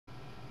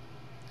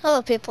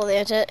Hello, people of the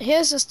internet.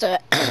 Here's just a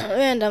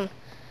random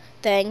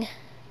thing.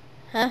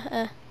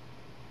 Huh?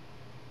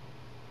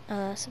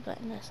 Oh, that's a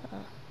button.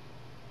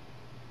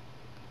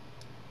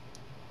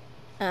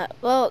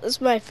 Well, this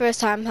is my first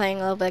time playing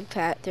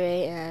LittleBigPlanet 3,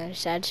 and I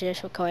decided to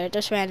just record it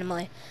just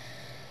randomly.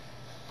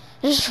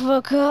 Just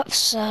woke up,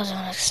 so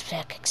don't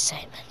expect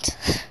excitement.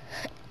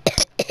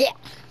 Yeah.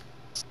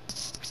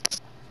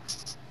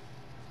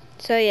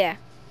 So yeah.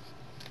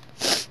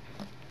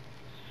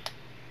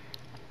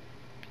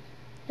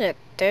 The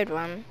third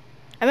one.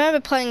 I remember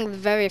playing the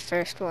very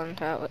first one,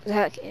 so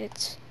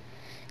it's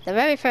the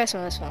very first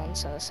one was fun,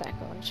 so the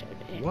second one should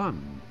be.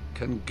 One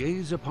can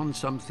gaze upon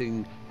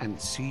something and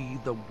see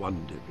the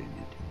wonder in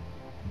it.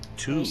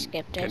 Two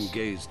can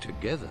gaze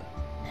together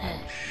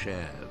and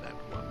share that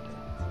wonder.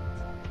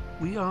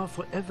 We are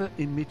forever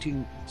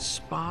emitting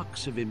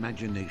sparks of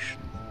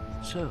imagination.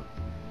 So,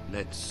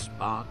 let's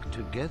spark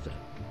together.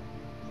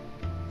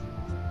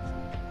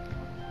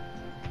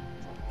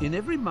 In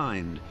every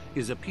mind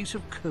is a piece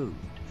of code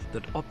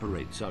that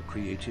operates our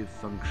creative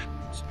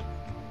functions.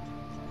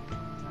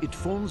 It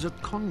forms a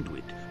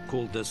conduit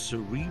called the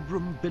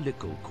cerebrum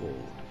umbilical cord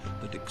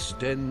that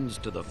extends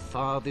to the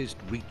farthest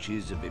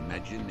reaches of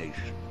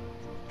imagination.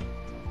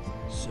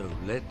 So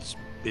let's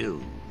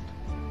build.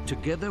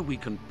 Together we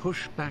can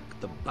push back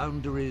the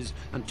boundaries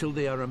until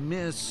they are a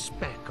mere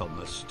speck on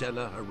the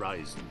stellar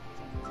horizon.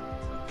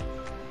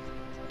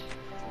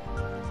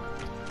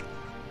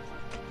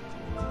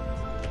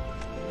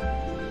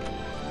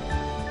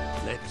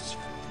 Let's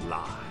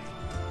fly.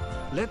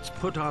 Let's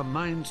put our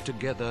minds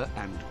together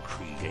and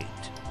create.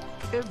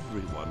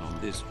 Everyone on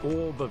this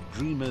orb of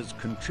dreamers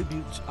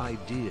contributes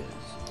ideas.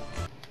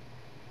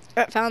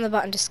 Found the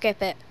button to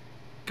skip it.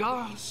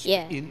 Gasp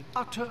in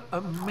utter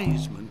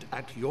amazement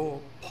at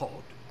your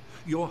pod.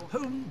 Your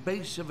home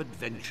base of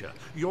adventure.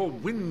 Your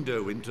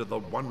window into the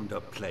wonder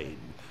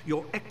plane.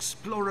 Your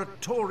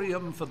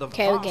exploratorium for the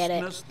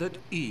vastness that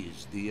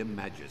is the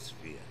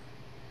Imagisphere.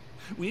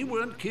 We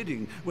weren't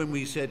kidding when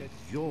we said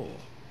your.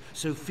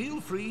 So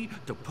feel free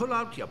to pull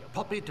out your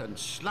poppet and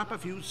slap a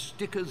few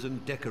stickers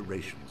and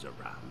decorations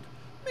around.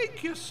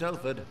 Make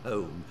yourself at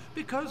home,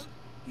 because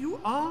you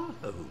are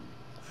home.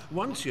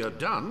 Once you're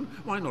done,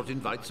 why not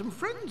invite some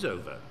friends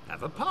over?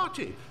 Have a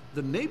party.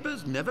 The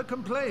neighbors never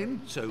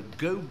complain, so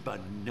go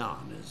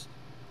bananas.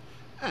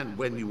 And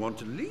when you want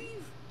to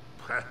leave,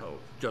 well,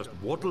 just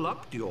waddle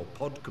up to your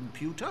pod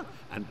computer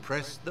and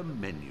press the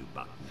menu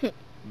button.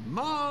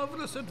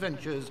 Marvelous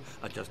adventures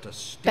are just a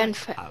step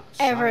outside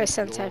ever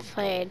since I've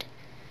played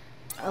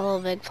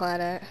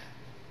LittleBigPlanet.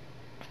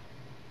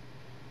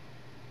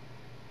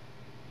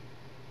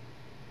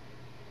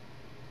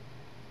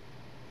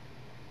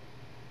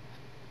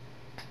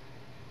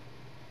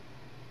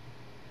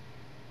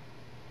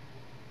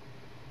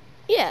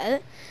 Yeah,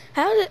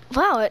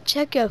 wow,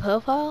 check your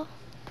profile?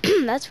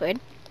 That's weird.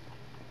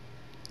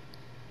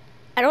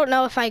 I don't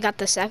know if I got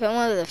the second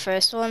one or the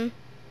first one.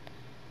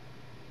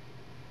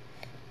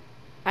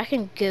 I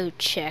can go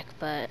check,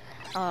 but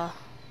I'll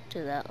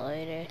do that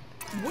later.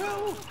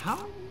 Well,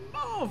 how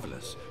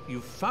marvelous!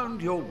 You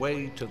found your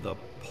way to the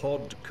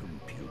pod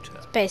computer.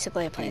 It's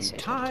basically a PlayStation. The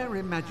entire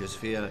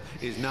Imagisphere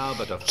is now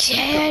but a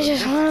okay, I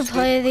just want to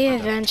play the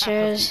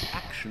adventures.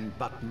 Action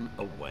button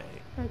away.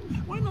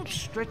 Why not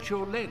stretch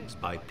your legs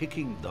by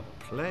picking the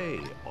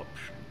play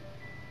option?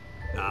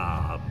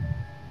 Ah,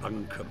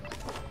 bunkum.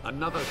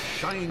 Another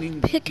shining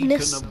beacon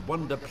of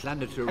wonder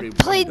planetary. I've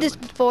played this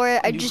before,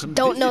 I just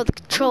don't know the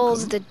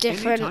controls, the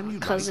different,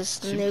 because it's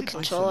the new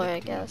controller, I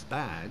guess.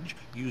 Badge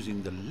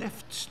using the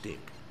left stick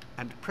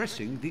and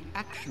pressing the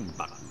action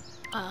button.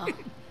 Oh.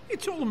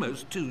 It's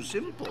almost too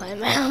simple. Play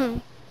my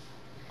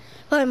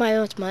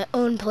own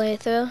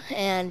playthrough,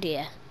 and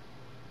yeah.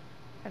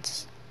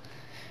 It's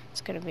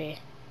gonna be.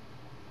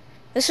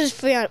 This was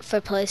free for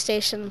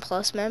PlayStation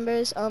Plus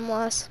members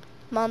last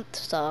month,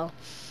 so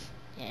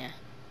yeah.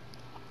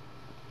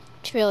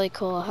 It's really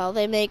cool how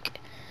they make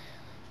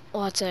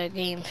lots of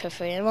games for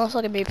free. I'm also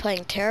gonna be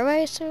playing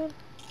Tearaway soon.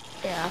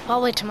 Yeah,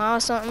 probably tomorrow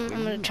or something.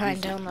 I'm gonna try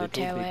and download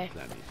Tearaway.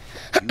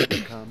 You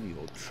become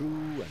your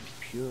true and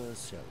pure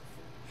self.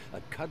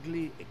 A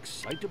cuddly,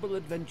 excitable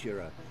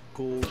adventurer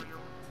called...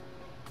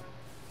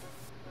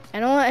 I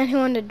don't want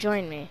anyone to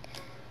join me.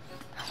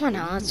 I want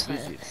to answer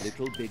this.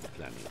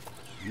 LittleBigPlanet,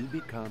 you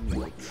become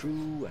your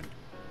true and...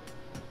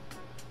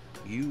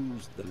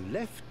 Use the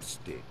left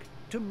stick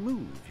to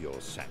move your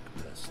sack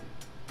person.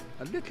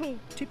 A little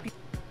tippy...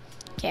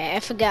 Okay, I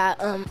forgot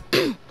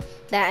that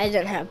I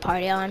didn't have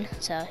party on,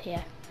 so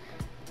yeah.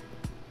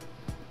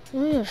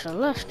 Use the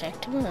left stick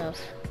to move.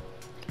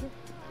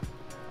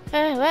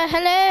 Well,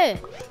 hello!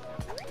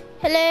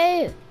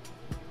 Hello!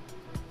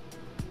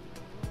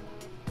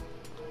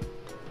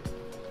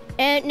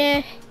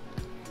 No.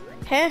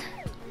 Huh?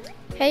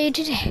 How you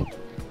today?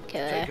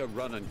 Take a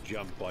run and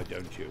jump, why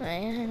don't you?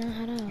 I know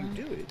how to. You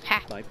do it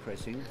by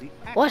pressing the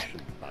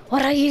action button.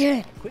 What are you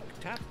doing? Quick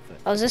tap for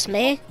oh, is this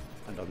me?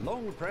 And a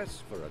long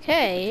press for a...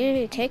 Okay,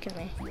 you're taking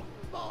me.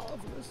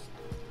 Marvelous.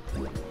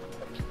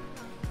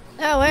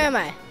 Oh, where am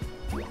I?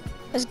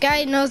 This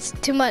guy knows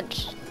too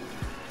much.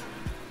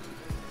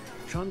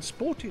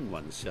 Transporting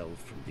oneself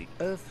from the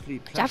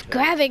earthly Stop plateau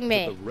grabbing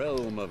me. to the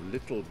realm of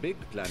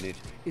LittleBigPlanet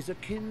is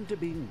akin to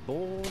being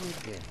born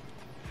again.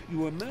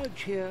 You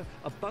emerge here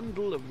a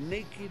bundle of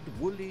naked,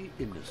 woolly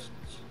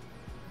innocence.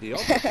 The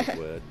opposite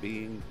word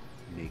being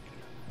naked.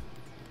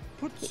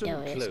 Put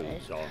some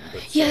clothes on,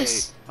 but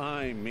say,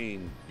 I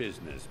mean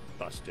business,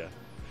 Buster.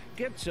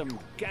 Get some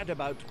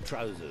gadabout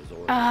trousers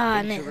or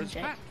an adventurer's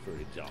hat, for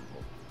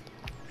example.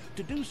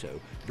 To do so,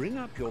 bring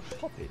up your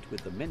poppet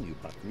with the menu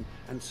button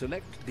and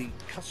select the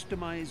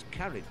Customize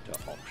Character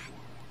option.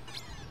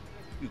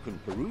 You can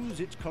peruse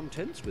its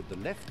contents with the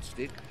left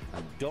stick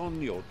and don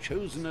your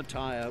chosen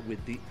attire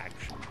with the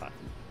Action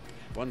button.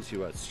 Once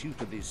you are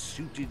suitably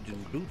suited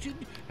and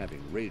booted,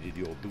 having raided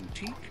your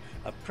boutique,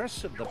 a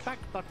press of the back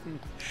button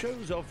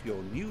shows off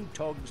your new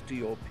togs to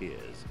your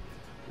peers.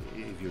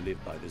 If you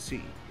live by the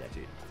sea, that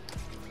is.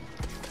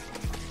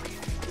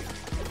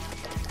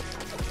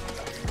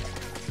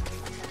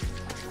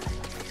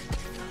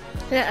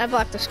 Yeah, I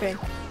blocked the screen.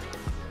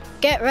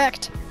 Get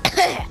wrecked.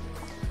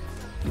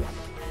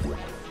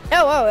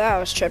 Oh, whoa, that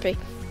was trippy.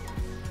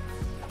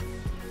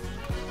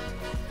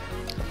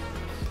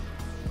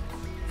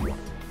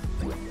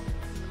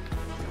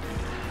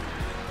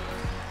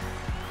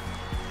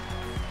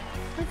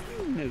 Have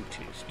you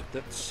noticed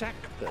that sack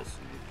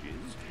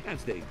personages,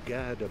 as they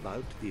gad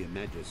about the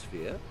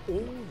Imagisphere,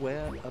 all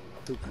wear a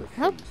poker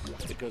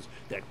face because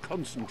they're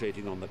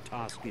concentrating on the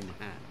task in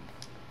hand?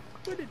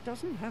 But it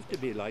doesn't have to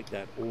be like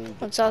that all the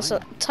time. It's also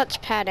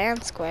touchpad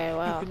and square.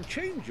 Wow. You can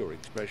change your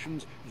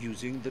expressions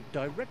using the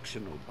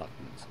directional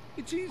buttons.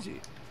 It's easy.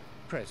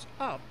 Press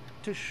up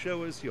to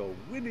show us your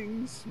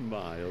winning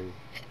smile.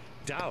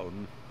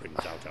 Down brings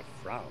out a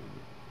frown.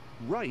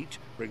 Right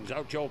brings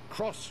out your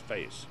cross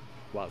face,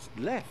 whilst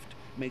left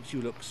makes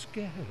you look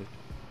scared.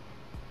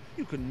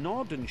 You can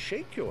nod and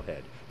shake your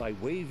head by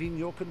waving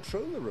your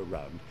controller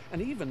around,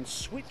 and even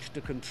switch to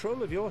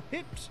control of your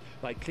hips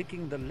by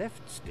clicking the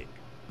left stick.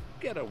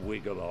 Get a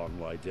wiggle on,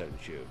 why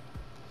don't you?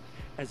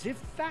 As if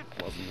that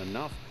wasn't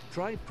enough,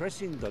 try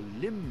pressing the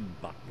limb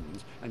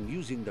buttons and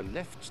using the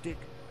left stick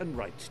and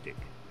right stick.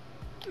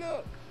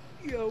 Look,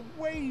 you're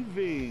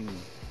waving.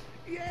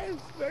 Yes,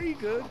 very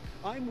good.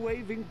 I'm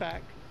waving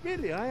back.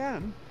 Really, I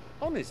am.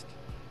 Honest.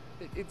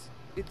 It's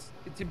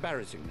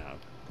embarrassing now.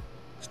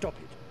 Stop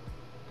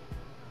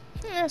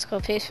it. That's cool,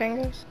 peace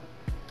fingers.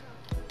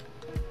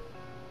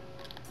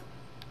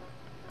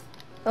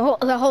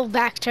 The whole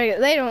back trigger.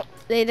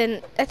 They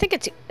didn't. I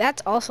think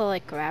that's also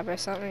like grab or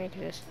something. You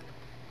can just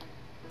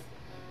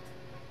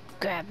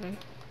grab him,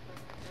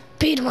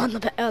 beat him on the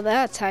back. Oh,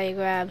 that's how you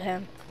grab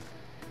him.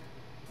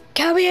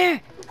 Come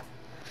here.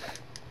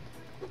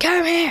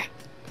 Come here.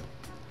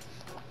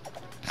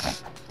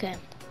 Okay.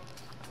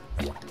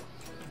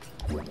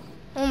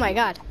 Oh my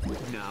God.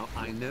 Now,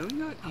 I know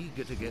you're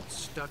eager to get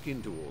stuck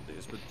into all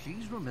this, but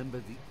please remember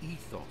the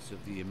ethos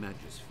of the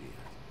Imagisphere.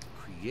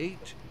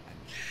 Create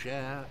and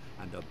share,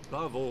 and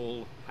above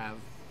all, have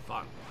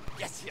fun.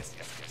 Yes.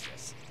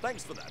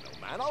 Thanks for that,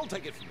 old man. I'll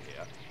take it from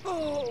here.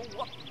 Oh,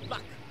 what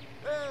luck.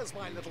 There's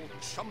my little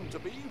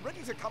chum-to-be,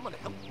 ready to come and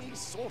help me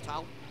sort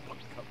out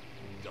Bunker.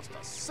 Just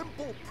a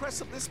simple press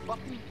of this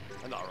button,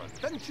 and our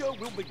adventure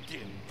will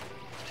begin.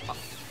 No.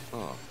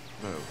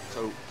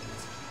 So,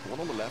 the one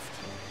on the left.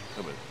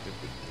 No, but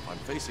if I'm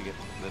facing it,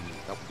 then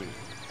that would be...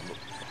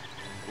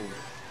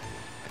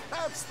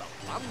 That's the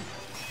one.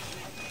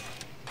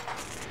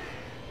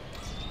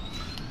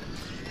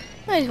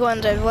 I always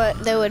wondered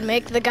what they would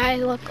make the guy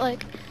look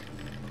like.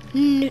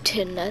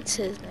 Newton, that's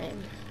his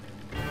name.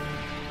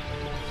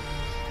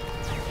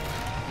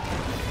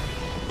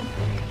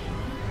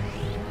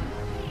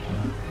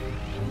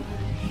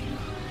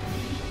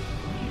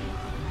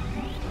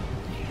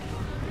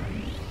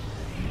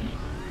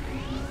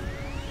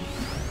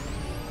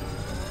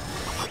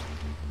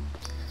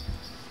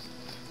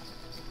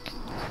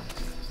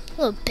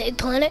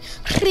 LittleBigPlanet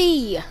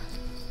 3.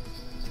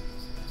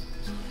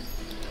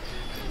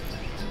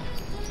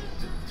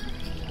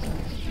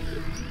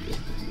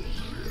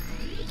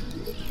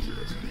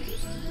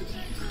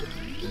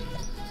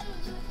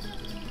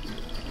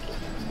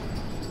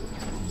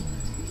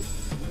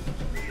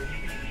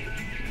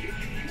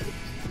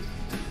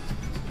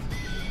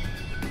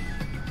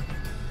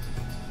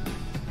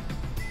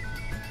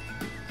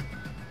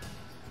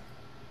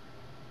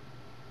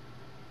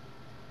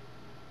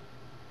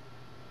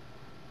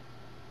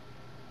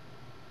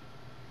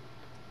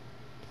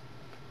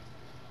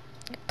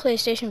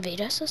 PlayStation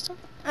Vita system?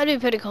 That'd be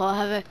pretty cool.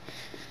 Have a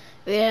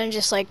Vita and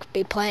just like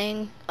be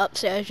playing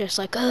upstairs, just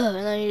like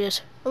and then you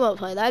just remote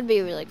play. That'd be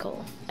really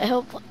cool. I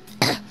hope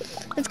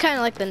it's kind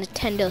of like the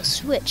Nintendo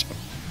Switch.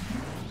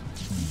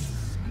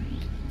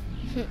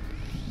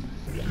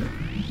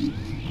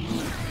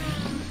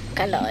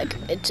 Kind of like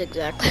it's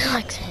exactly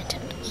like the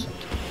Nintendo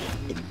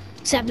Switch,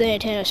 except the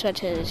Nintendo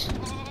Switch is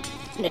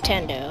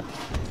Nintendo.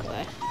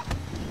 Okay.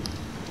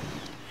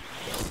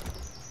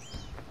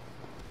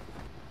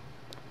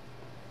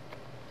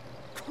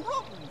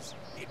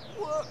 It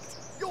worked!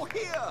 You're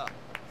here!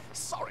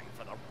 Sorry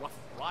for the rough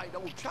ride,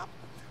 old chap.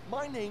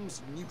 My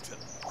name's Newton.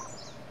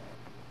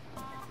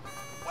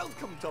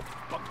 Welcome to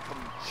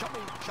Bunkum Chummy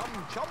Chum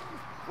Chum,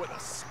 where the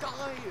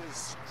sky is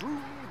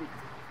strewn with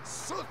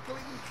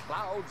circling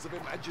clouds of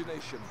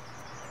imagination,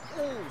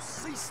 all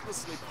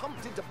ceaselessly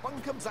pumped into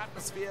Bunkum's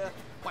atmosphere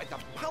by the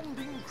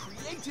pounding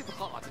creative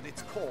heart at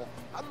its core,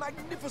 a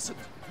magnificent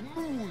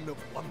moon of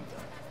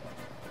wonder.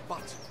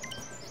 But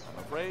I'm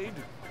afraid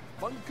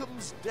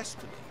Bunkum's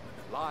destiny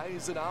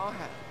lies in our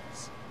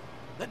hands.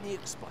 Let me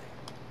explain.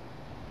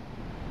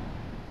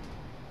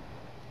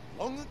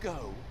 Long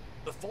ago,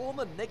 before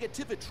the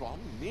Negativitron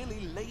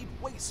nearly laid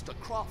waste a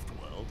craft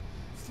world,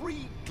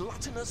 3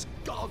 gluttonous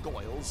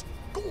gargoyles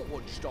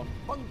gorged on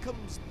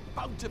Bunkum's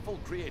bountiful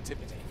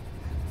creativity.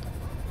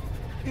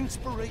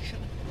 Inspiration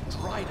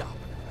dried up.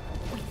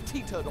 We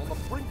teetered on the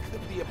brink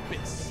of the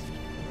abyss.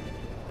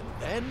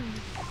 And then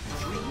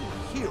 3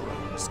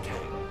 heroes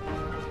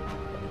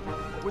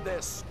came. With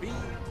their speed,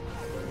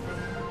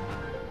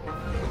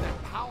 with their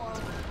power,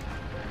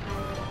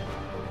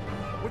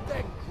 with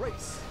their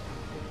grace.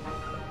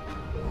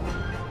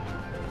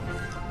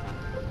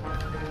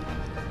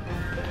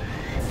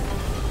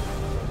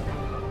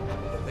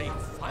 They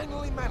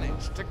finally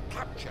managed to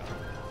capture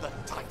the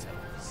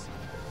Titans.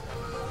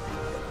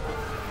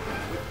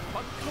 With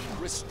Bunkum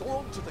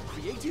restored to the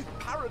creative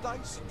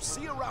paradise you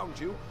see around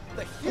you,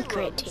 the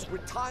heroes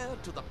retire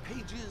to the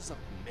pages of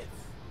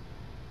myth.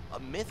 A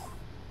myth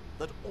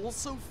that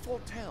also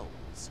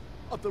foretells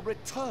of the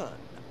return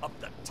of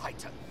the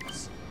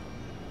Titans.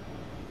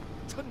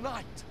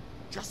 Tonight,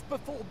 just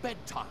before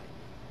bedtime,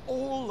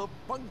 all of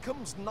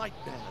Bunkum's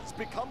nightmares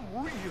become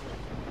real.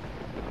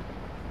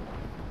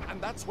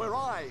 And that's where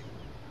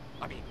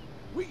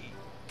we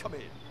come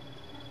in.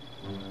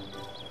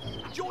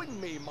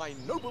 Join me, my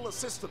noble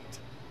assistant.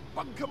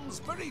 Bunkum's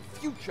very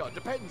future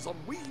depends on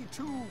we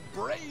 2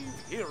 brave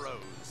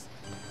heroes.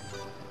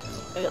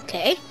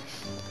 Okay.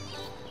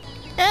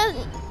 And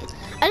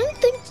I didn't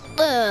think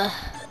the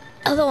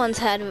other ones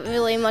had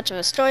really much of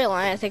a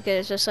storyline. I think it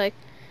was just like,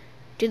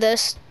 do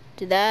this,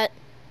 do that,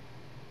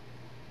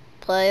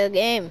 play a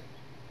game.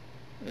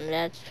 And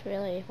that's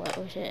really what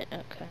was it.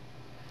 Okay.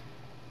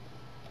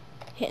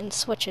 Hitting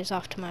switches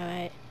off to my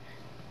right.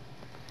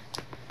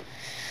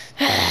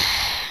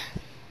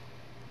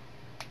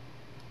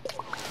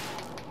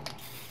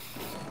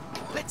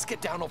 Let's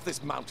get down off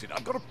this mountain.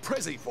 I've got a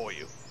prezi for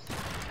you.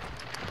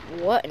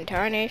 What in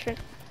tarnation?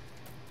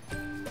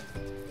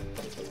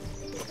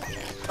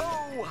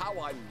 Oh, how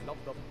I love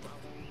the mountain.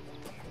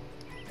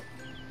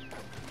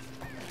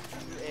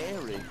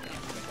 Airy.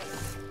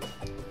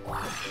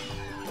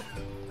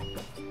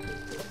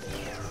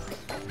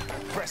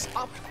 Press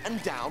up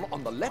and down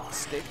on the left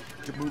stick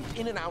to move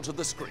in and out of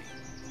the screen.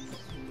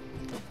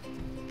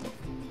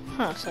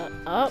 Huh, so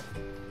up.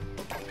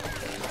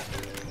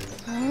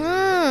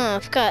 I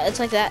forgot. It's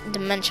like that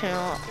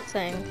dimensional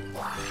thing.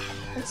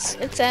 It's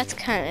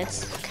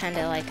kind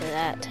of like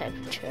that type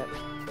of trip.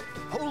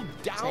 Hold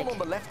down on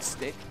the left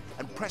stick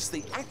and press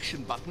the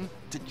action button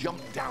to jump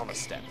down a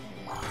step.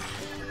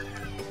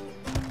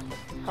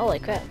 Holy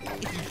crap!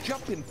 If you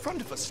jump in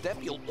front of a step,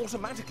 you'll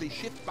automatically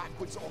shift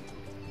backwards onto it.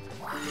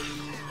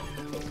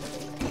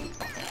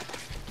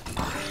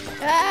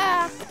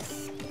 Ah!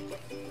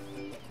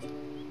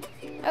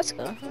 That's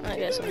cool. I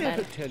guess I'm Did I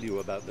ever bad. tell you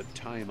about the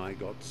time I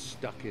got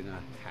stuck in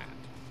a hat?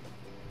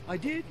 I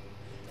did?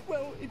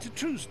 Well, it's a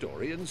true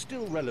story and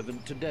still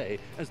relevant today,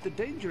 as the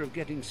danger of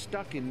getting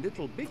stuck in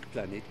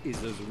LittleBigPlanet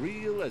is as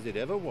real as it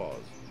ever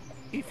was.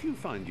 If you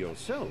find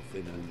yourself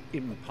in an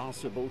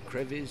impassable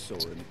crevice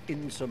or an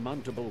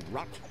insurmountable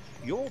rut,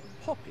 your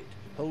poppet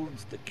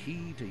holds the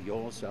key to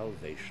your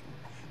salvation.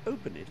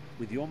 Open it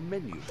with your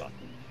menu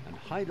button and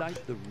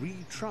highlight the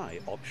retry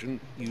option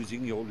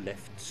using your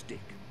left stick.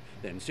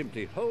 Then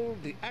simply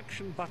hold the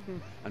action button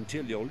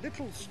until your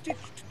little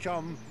stitched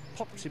chum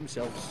pops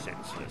himself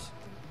senseless.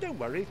 Don't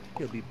worry,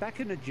 he'll be back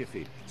in a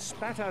jiffy,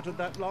 spat out of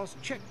that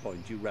last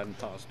checkpoint you ran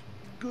past.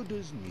 Good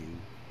as new.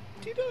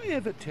 Did I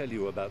ever tell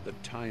you about the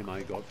time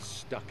I got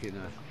stuck in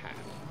a hat?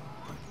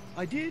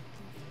 I did?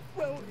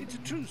 Well, it's a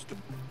true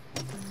story.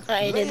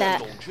 I did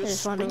that. I Launchers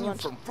just wanted spin you to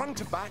from front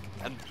to back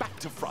and back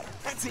to front.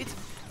 That's it.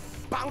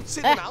 Bounce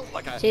in and out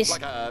like a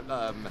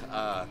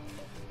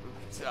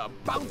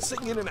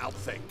bouncing in and out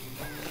thing.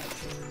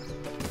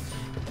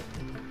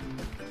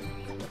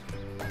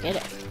 Get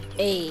it.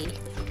 Hey.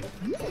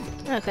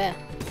 Okay.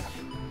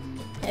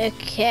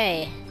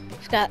 Okay.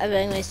 Forgot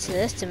everything leads to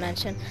this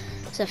dimension.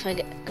 So if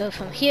I go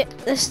from here,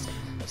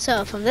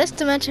 from this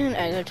dimension,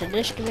 I go to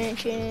this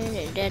dimension,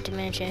 and that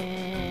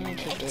dimension,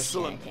 to this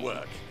Excellent dimension.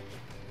 work.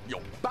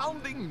 Your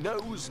bounding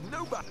nose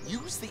nobody.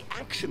 Use the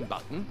action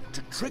button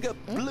to trigger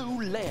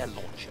blue layer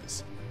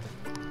launchers.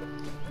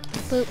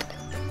 Boop.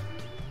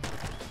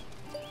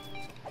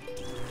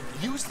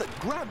 Use the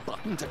grab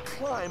button to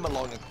climb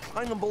along a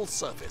climbable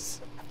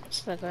surface.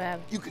 Just the grab.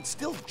 You can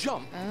still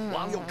jump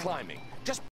while you're climbing. Just